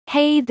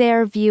Hey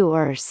there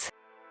viewers!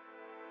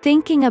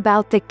 Thinking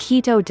about the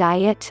keto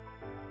diet?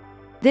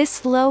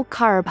 This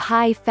low-carb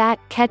high-fat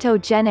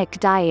ketogenic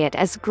diet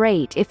is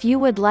great if you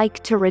would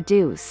like to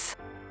reduce.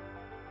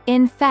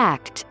 In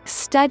fact,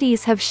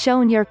 studies have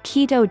shown your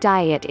keto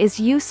diet is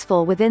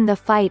useful within the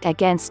fight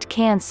against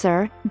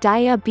cancer,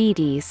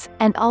 diabetes,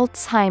 and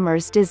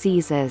Alzheimer's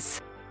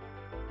diseases.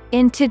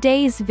 In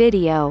today's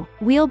video,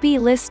 we'll be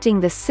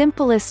listing the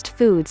simplest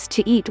foods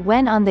to eat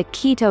when on the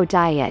keto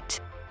diet.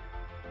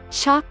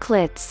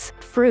 Chocolates,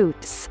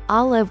 fruits,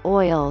 olive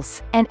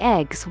oils, and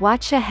eggs.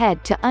 Watch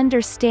ahead to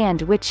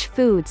understand which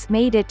foods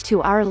made it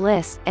to our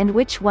list and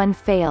which one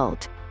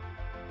failed.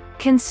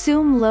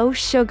 Consume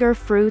low-sugar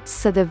fruits.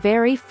 So the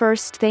very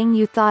first thing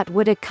you thought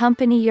would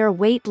accompany your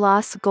weight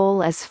loss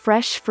goal is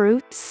fresh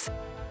fruits?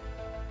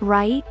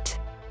 Right?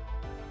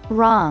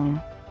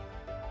 Wrong.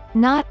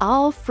 Not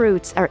all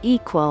fruits are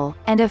equal,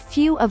 and a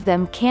few of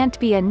them can't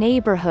be a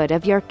neighborhood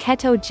of your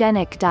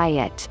ketogenic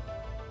diet.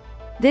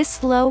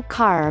 This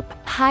low-carb,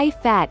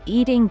 high-fat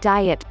eating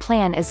diet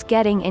plan is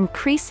getting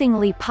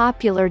increasingly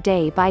popular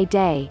day by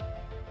day.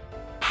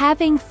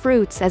 Having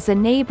fruits as a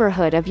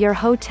neighborhood of your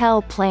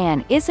hotel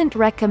plan isn't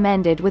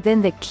recommended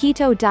within the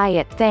keto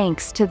diet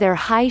thanks to their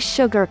high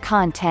sugar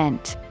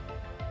content.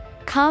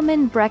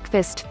 Common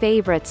breakfast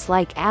favorites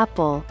like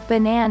apple,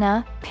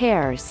 banana,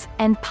 pears,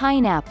 and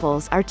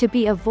pineapples are to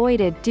be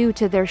avoided due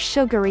to their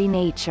sugary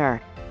nature.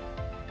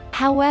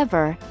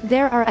 However,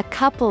 there are a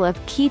couple of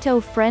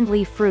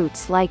keto-friendly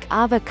fruits like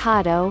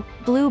avocado,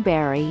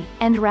 blueberry,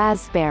 and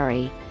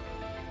raspberry.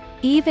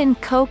 Even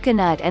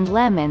coconut and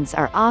lemons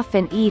are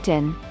often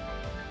eaten.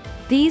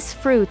 These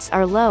fruits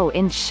are low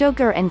in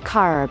sugar and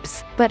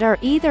carbs, but are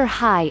either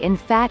high in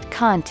fat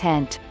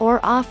content, or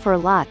offer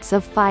lots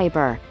of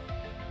fiber.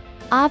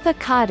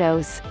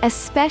 Avocados,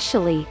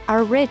 especially,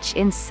 are rich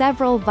in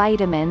several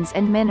vitamins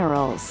and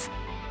minerals.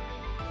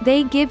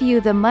 They give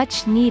you the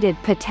much-needed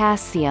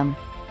potassium.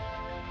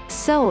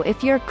 So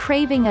if you're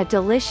craving a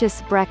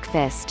delicious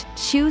breakfast,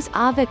 choose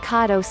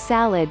avocado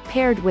salad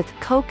paired with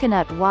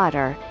coconut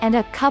water, and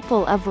a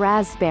couple of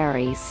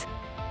raspberries.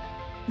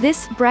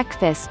 This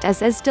breakfast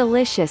is as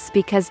delicious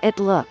because it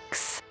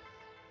looks.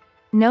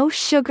 No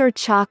sugar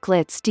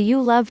chocolates. Do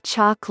you love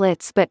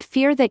chocolates but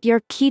fear that your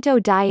keto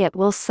diet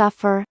will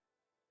suffer?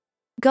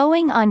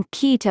 Going on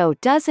keto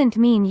doesn't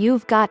mean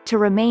you've got to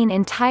remain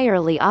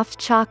entirely off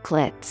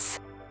chocolates.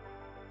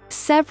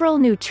 Several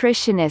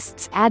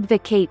nutritionists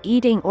advocate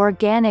eating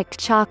organic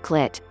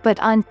chocolate, but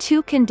on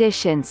two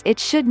conditions: it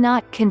should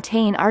not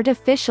contain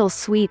artificial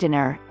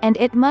sweetener, and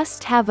it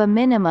must have a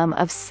minimum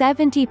of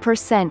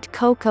 70%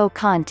 cocoa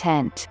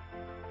content.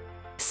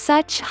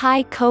 Such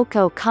high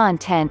cocoa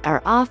content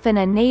are often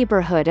a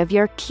neighborhood of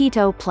your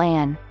keto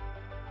plan.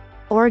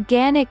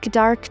 Organic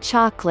dark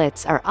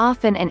chocolates are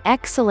often an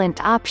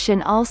excellent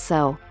option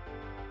also.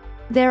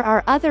 There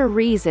are other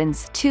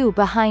reasons too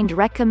behind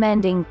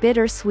recommending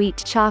bittersweet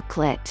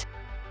chocolate.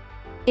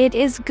 It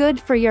is good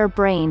for your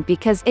brain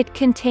because it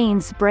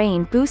contains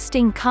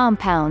brain-boosting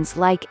compounds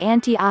like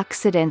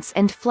antioxidants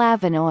and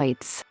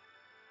flavonoids.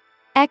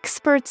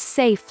 Experts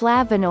say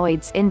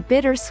flavonoids in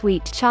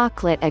bittersweet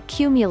chocolate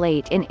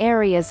accumulate in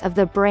areas of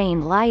the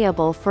brain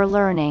liable for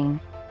learning.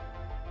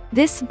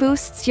 This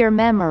boosts your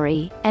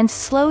memory, and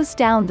slows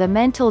down the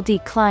mental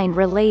decline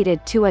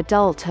related to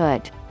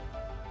adulthood.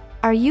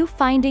 Are you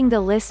finding the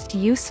list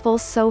useful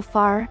so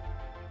far?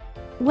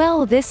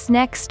 Well, this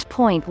next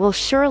point will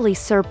surely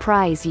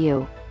surprise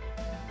you.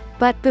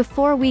 But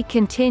before we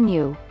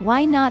continue,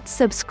 why not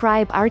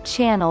subscribe our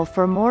channel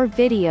for more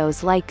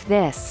videos like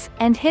this,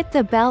 and hit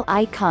the bell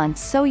icon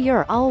so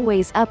you're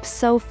always up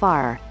so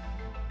far.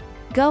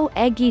 Go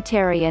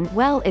eggetarian.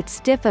 Well, it's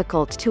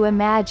difficult to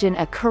imagine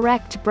a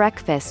correct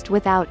breakfast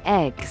without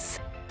eggs.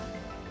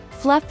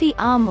 Fluffy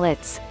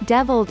omelets,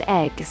 deviled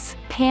eggs,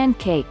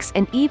 pancakes,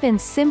 and even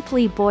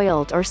simply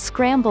boiled or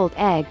scrambled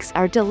eggs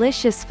are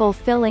delicious,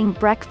 fulfilling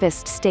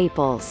breakfast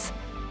staples.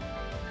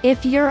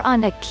 If you're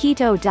on a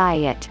keto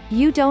diet,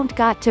 you don't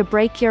got to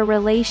break your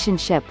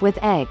relationship with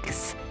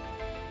eggs.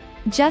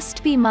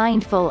 Just be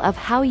mindful of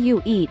how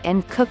you eat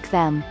and cook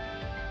them.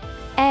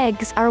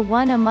 Eggs are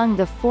one among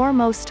the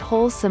foremost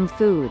wholesome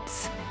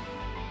foods.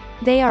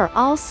 They are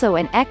also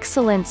an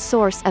excellent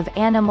source of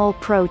animal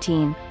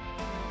protein.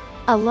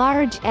 A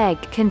large egg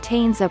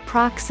contains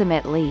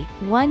approximately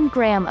 1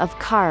 gram of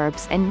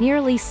carbs and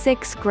nearly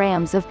 6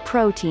 grams of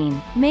protein,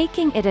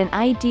 making it an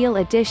ideal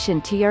addition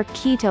to your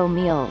keto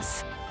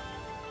meals.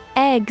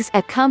 Eggs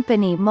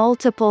accompany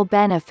multiple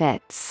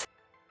benefits.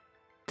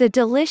 The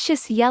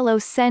delicious yellow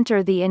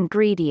center, the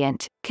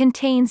ingredient,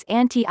 contains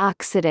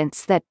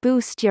antioxidants that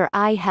boost your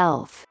eye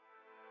health.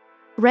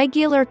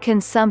 Regular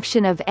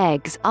consumption of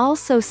eggs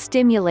also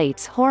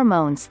stimulates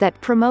hormones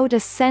that promote a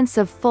sense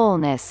of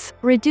fullness,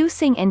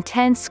 reducing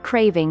intense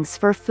cravings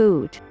for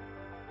food.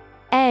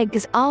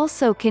 Eggs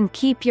also can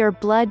keep your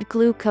blood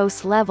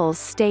glucose levels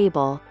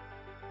stable.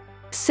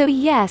 So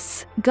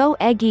yes, go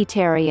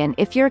eggetarian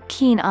if you're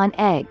keen on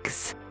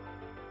eggs.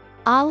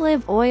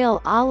 Olive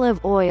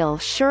oil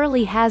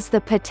surely has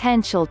the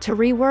potential to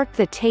rework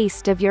the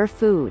taste of your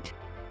food.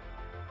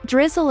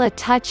 Drizzle a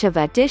touch of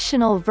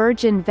additional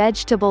virgin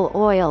vegetable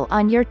oil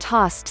on your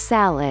tossed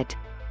salad.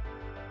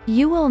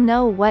 You will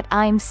know what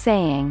I'm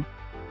saying.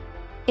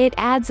 It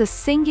adds a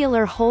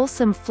singular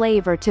wholesome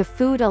flavor to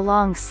food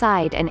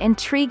alongside an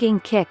intriguing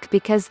kick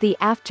because the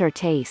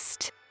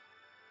aftertaste.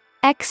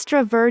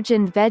 Extra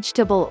virgin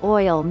vegetable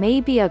oil may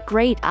be a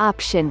great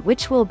option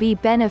which will be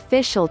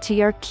beneficial to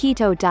your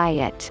keto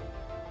diet.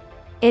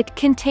 It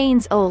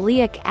contains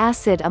oleic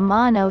acid, a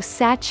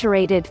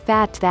monosaturated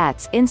fat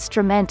that's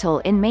instrumental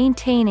in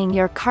maintaining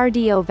your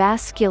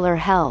cardiovascular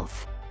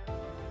health.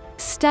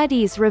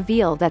 Studies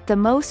reveal that the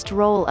most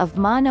role of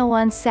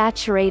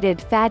monounsaturated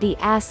fatty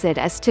acid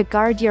is to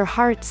guard your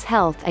heart's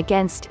health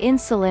against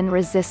insulin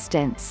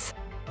resistance.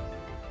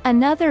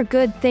 Another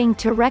good thing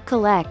to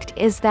recollect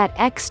is that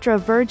extra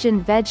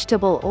virgin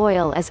vegetable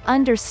oil is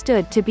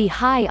understood to be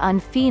high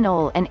on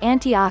phenol, an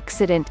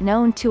antioxidant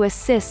known to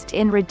assist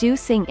in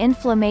reducing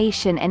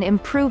inflammation and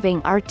improving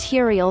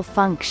arterial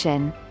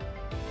function.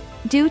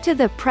 Due to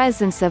the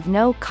presence of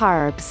no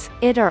carbs,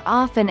 it are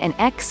often an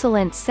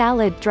excellent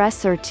salad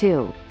dresser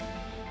too.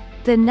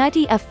 The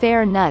nutty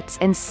affair, nuts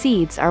and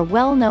seeds are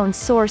well-known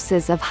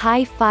sources of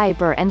high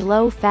fiber and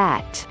low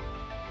fat.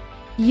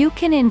 You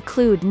can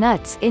include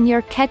nuts in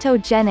your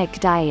ketogenic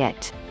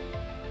diet.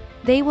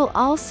 They will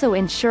also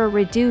ensure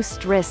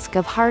reduced risk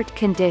of heart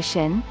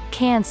condition,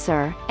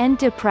 cancer, and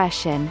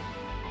depression.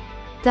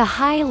 The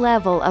high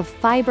level of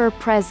fiber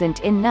present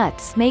in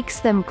nuts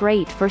makes them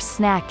great for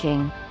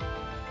snacking.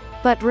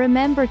 But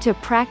remember to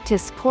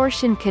practice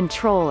portion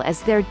control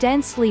as they're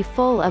densely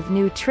full of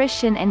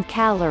nutrition and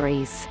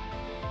calories.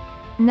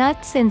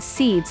 Nuts and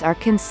seeds are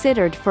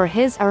considered for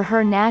his or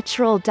her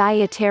natural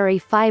dietary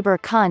fiber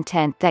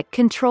content that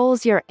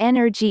controls your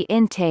energy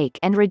intake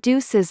and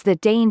reduces the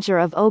danger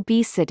of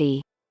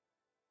obesity.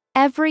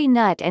 Every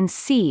nut and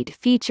seed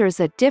features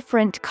a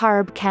different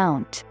carb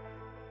count.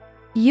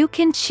 You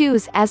can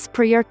choose as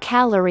per your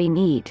calorie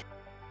need.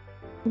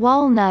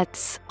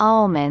 Walnuts,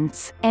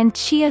 almonds, and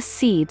chia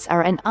seeds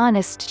are an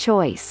honest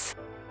choice.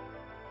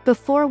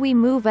 Before we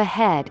move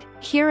ahead,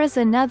 here is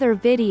another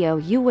video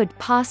you would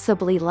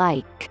possibly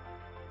like.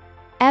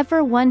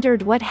 Ever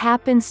wondered what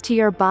happens to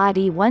your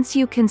body once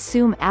you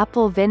consume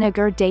apple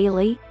vinegar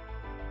daily?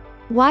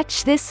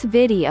 Watch this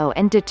video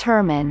and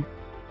determine.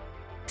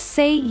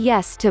 Say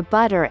yes to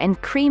butter and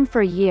cream.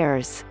 For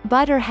years,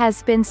 butter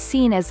has been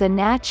seen as a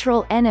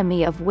natural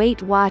enemy of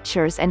Weight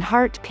Watchers and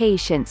heart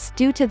patients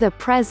due to the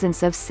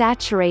presence of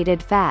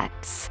saturated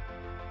fats.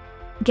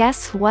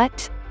 Guess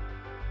what?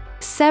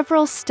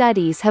 Several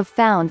studies have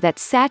found that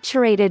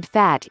saturated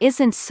fat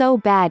isn't so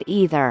bad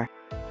either.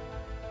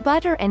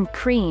 Butter and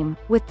cream,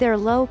 with their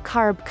low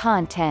carb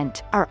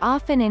content, are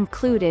often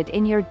included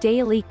in your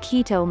daily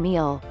keto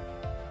meal.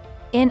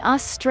 In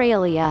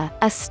Australia,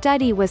 a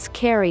study was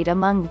carried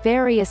among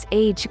various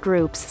age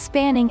groups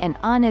spanning an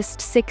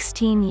honest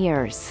 16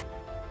 years.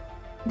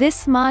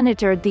 This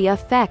monitored the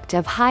effect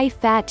of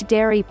high-fat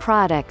dairy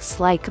products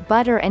like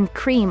butter and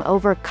cream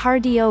over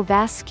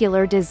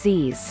cardiovascular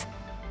disease.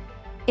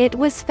 It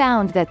was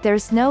found that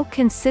there's no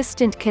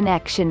consistent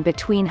connection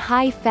between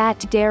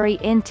high-fat dairy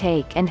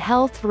intake and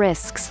health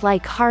risks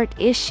like heart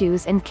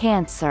issues and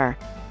cancer.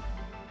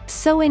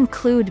 So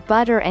include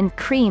butter and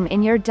cream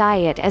in your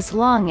diet as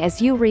long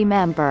as you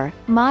remember,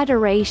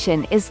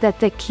 moderation is the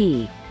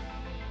key.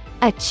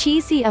 A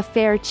cheesy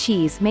affair.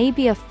 Cheese may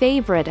be a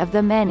favorite of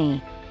the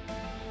many.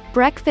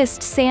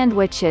 Breakfast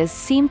sandwiches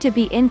seem to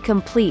be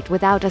incomplete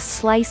without a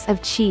slice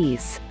of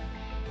cheese.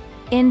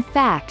 In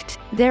fact,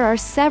 there are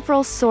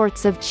several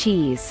sorts of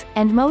cheese,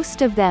 and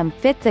most of them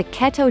fit the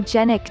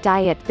ketogenic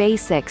diet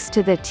basics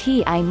to the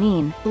T. I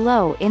mean,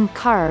 low in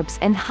carbs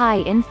and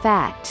high in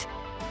fat.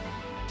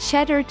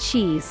 Cheddar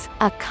cheese,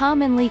 a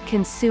commonly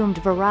consumed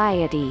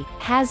variety,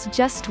 has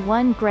just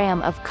 1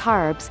 gram of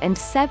carbs and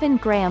 7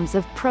 grams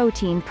of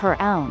protein per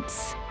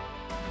ounce.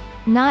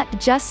 Not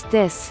just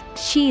this,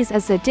 cheese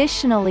is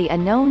additionally a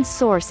known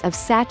source of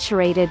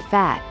saturated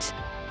fat.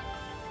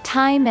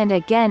 Time and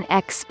again,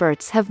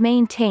 experts have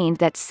maintained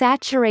that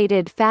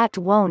saturated fat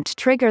won't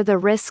trigger the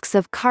risks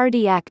of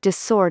cardiac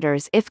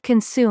disorders if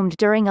consumed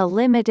during a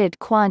limited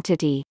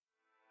quantity.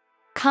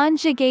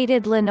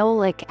 Conjugated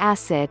linoleic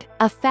acid,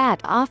 a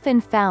fat often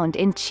found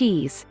in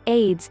cheese,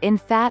 aids in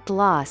fat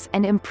loss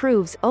and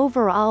improves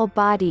overall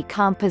body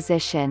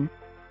composition.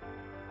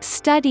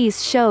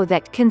 Studies show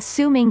that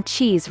consuming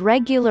cheese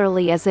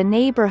regularly as a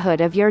neighborhood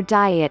of your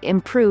diet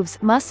improves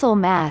muscle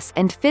mass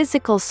and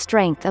physical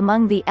strength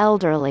among the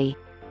elderly.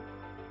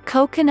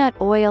 Coconut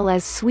oil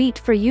is sweet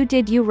for you.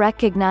 Did you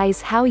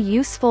recognize how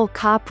useful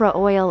copra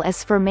oil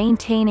is for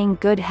maintaining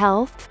good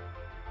health?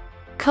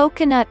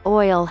 Coconut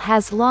oil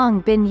has long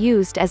been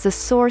used as a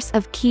source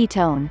of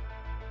ketone.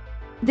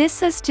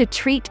 This is to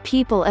treat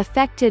people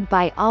affected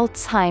by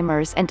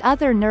Alzheimer's and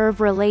other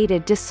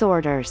nerve-related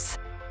disorders.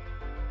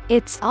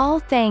 It's all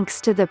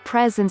thanks to the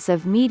presence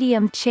of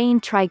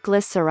medium-chain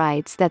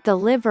triglycerides that the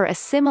liver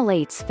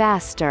assimilates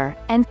faster,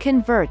 and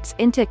converts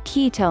into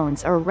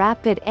ketones or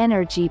rapid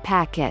energy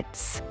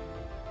packets.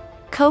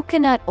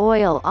 Coconut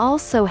oil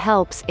also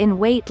helps in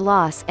weight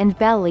loss and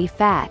belly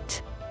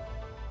fat.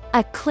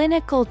 A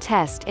clinical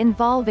test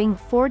involving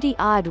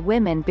 40-odd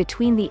women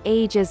between the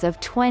ages of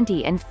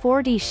 20 and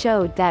 40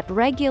 showed that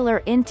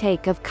regular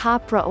intake of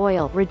copra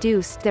oil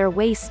reduced their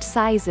waist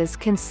sizes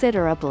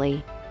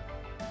considerably.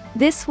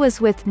 This was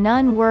with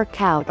none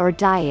workout or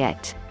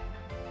diet.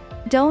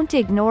 Don't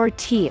ignore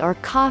tea or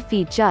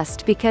coffee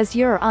just because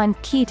you're on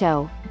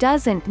keto,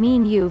 doesn't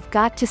mean you've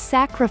got to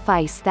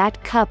sacrifice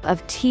that cup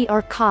of tea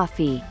or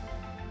coffee.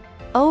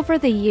 Over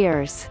the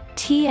years,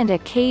 tea and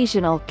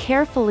occasional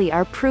carefully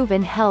are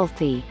proven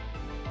healthy.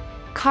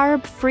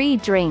 Carb-free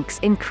drinks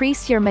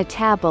increase your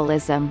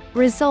metabolism,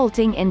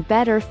 resulting in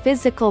better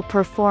physical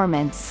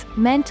performance,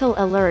 mental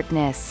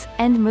alertness,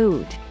 and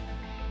mood.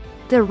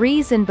 The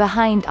reason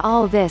behind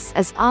all this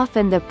is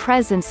often the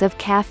presence of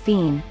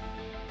caffeine.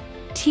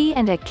 Tea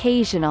and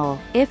occasional,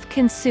 if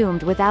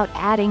consumed without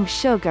adding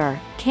sugar,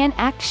 can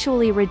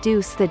actually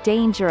reduce the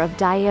danger of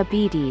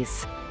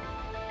diabetes.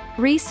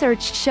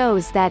 Research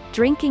shows that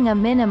drinking a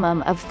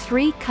minimum of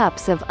 3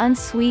 cups of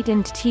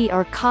unsweetened tea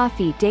or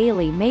coffee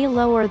daily may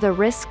lower the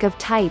risk of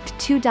type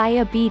 2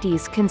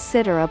 diabetes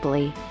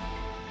considerably.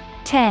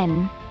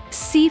 10.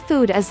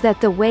 Seafood is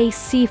that the way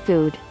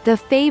seafood, the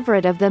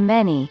favorite of the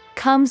many,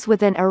 comes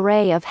with an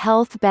array of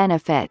health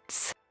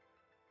benefits.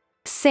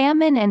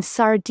 Salmon and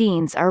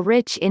sardines are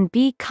rich in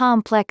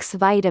B-complex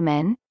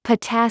vitamin,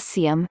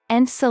 potassium,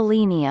 and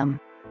selenium.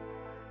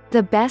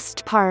 The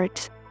best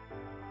part?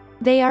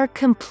 They are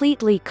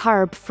completely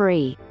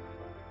carb-free.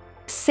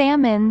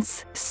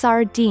 Salmons,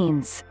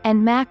 sardines,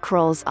 and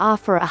mackerels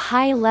offer a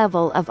high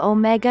level of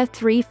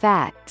omega-3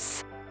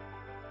 fats.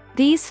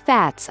 These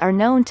fats are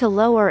known to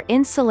lower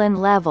insulin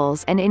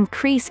levels and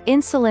increase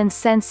insulin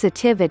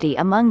sensitivity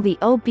among the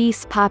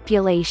obese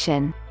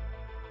population.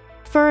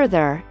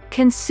 Further,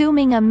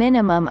 consuming a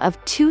minimum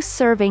of 2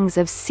 servings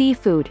of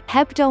seafood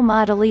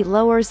hebdomadally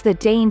lowers the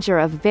danger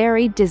of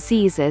varied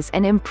diseases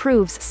and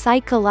improves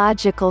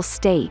psychological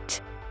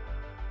state.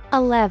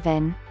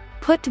 11.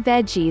 Put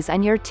veggies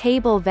on your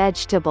table.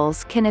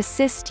 Vegetables can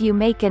assist you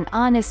make an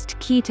honest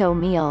keto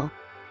meal.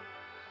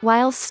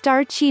 While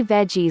starchy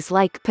veggies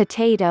like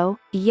potato,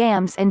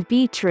 yams and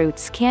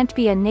beetroots can't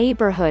be a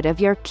neighborhood of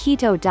your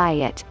keto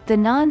diet, the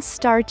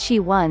non-starchy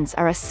ones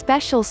are a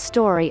special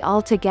story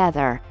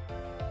altogether.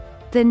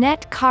 The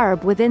net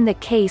carb within the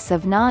case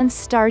of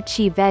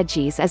non-starchy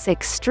veggies is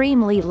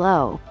extremely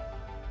low.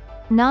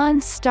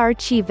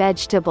 Non-starchy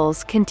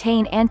vegetables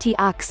contain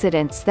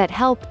antioxidants that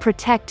help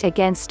protect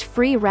against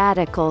free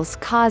radicals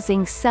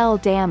causing cell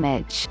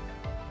damage.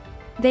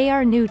 They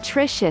are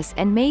nutritious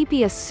and may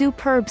be a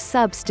superb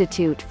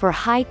substitute for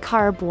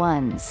high-carb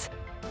ones.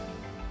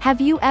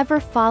 Have you ever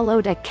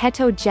followed a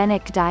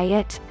ketogenic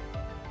diet?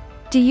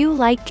 Do you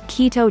like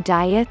keto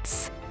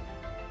diets?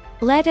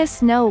 Let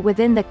us know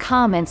within the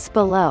comments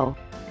below.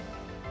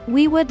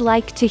 We would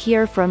like to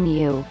hear from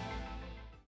you.